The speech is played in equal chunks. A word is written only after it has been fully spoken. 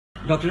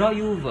Dr. Rao,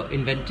 you've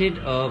invented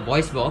a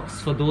voice box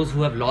for those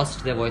who have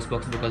lost their voice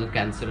box because of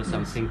cancer or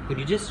something. Yes. Could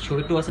you just show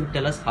it to us and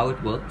tell us how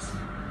it works?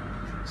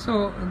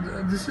 So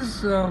this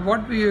is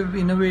what we have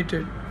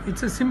innovated.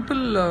 It's a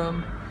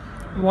simple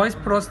voice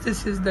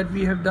prosthesis that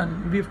we have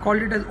done. We've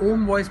called it as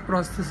Om voice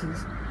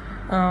prosthesis.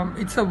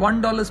 It's a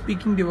 $1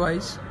 speaking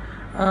device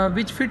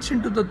which fits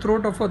into the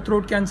throat of a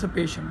throat cancer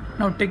patient.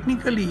 Now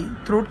technically,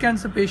 throat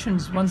cancer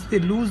patients, once they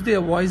lose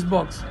their voice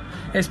box,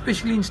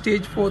 especially in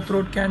stage 4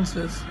 throat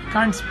cancers,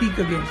 can't speak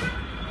again.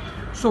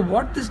 So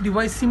what this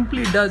device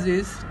simply does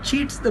is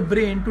cheats the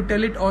brain to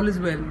tell it all is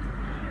well.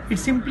 It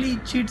simply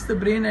cheats the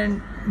brain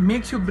and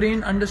makes your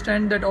brain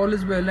understand that all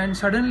is well, and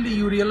suddenly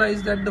you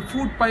realize that the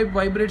food pipe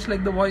vibrates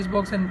like the voice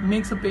box and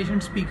makes a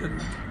patient speak again.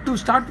 To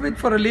start with,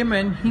 for a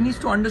layman, he needs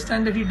to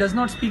understand that he does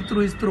not speak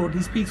through his throat,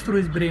 he speaks through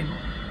his brain.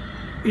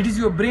 It is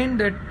your brain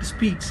that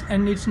speaks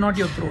and it's not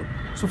your throat.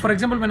 So for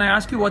example, when I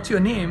ask you what's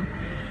your name,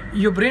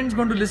 your brain is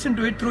going to listen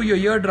to it through your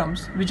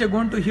eardrums, which are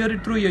going to hear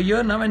it through your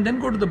ear now, and then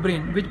go to the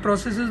brain, which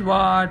processes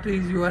what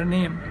is your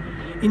name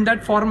in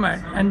that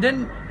format, and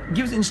then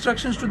gives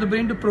instructions to the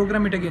brain to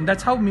program it again.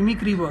 That's how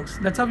mimicry works.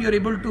 That's how you're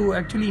able to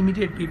actually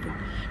imitate people,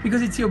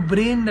 because it's your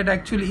brain that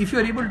actually, if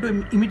you're able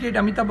to imitate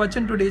Amitabh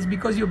Bachchan today, it's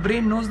because your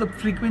brain knows the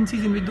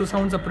frequencies in which those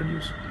sounds are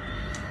produced.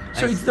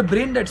 So it's the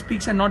brain that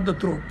speaks and not the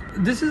throat.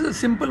 This is a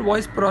simple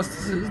voice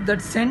prosthesis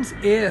that sends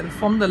air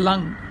from the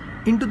lung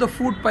into the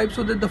food pipe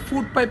so that the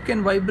food pipe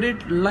can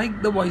vibrate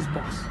like the voice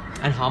box.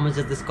 And how much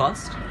does this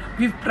cost?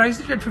 We've priced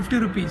it at 50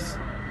 rupees.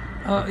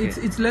 Okay.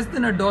 It's less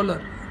than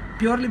 $1,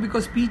 purely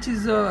because speech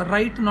is a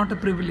right, not a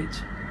privilege.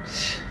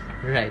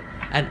 Right.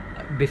 And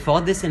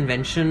before this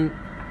invention,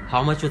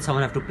 how much would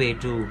someone have to pay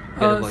to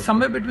get a voice?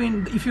 Somewhere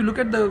between, if you look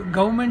at the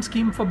government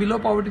scheme for below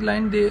poverty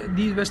line,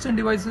 these Western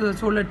devices are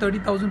sold at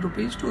 30,000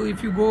 rupees. To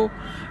if you go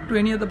to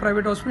any other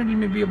private hospital, it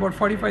may be about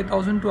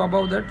 45,000 to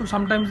above that. To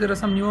sometimes there are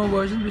some newer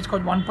versions which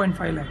cost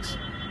 1.5 lakhs.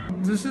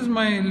 This is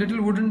my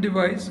little wooden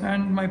device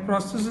and my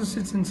prosthesis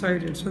sits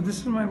inside it. So this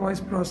is my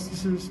voice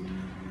prosthesis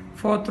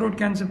for throat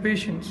cancer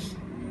patients,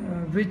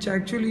 which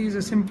actually is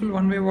a simple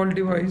one-way wall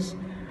device.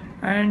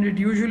 And it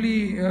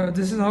usually,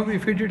 this is how we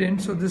fit it in.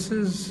 So this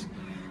is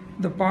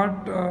the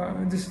part,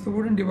 this is the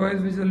wooden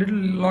device with a little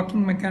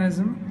locking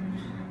mechanism,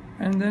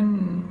 and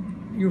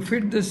then you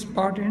fit this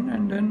part in,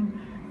 and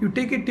then you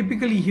take it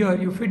typically here,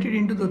 you fit it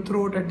into the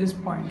throat at this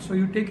point. So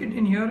you take it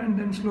in here and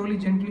then slowly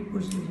gently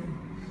push it in.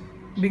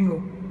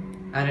 Bingo.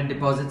 And it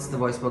deposits the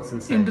voice box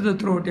inside? Into the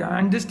throat, yeah.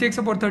 And this takes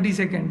about 30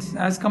 seconds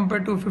as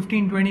compared to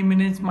 15-20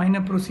 minutes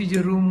minor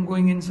procedure room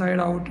going inside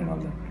out and all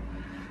that.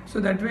 So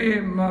that way,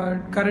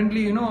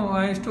 currently,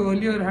 I used to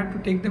earlier had to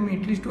take them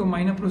at least to a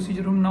minor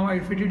procedure room. Now I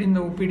fit it in the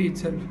OPD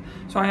itself.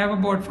 So I have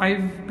about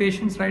 5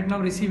 patients right now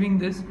receiving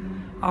this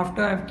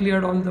after I've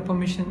cleared all the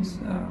permissions,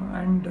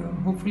 and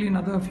hopefully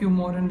another few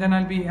more, and then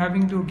I'll be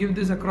having to give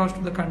this across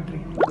to the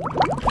country.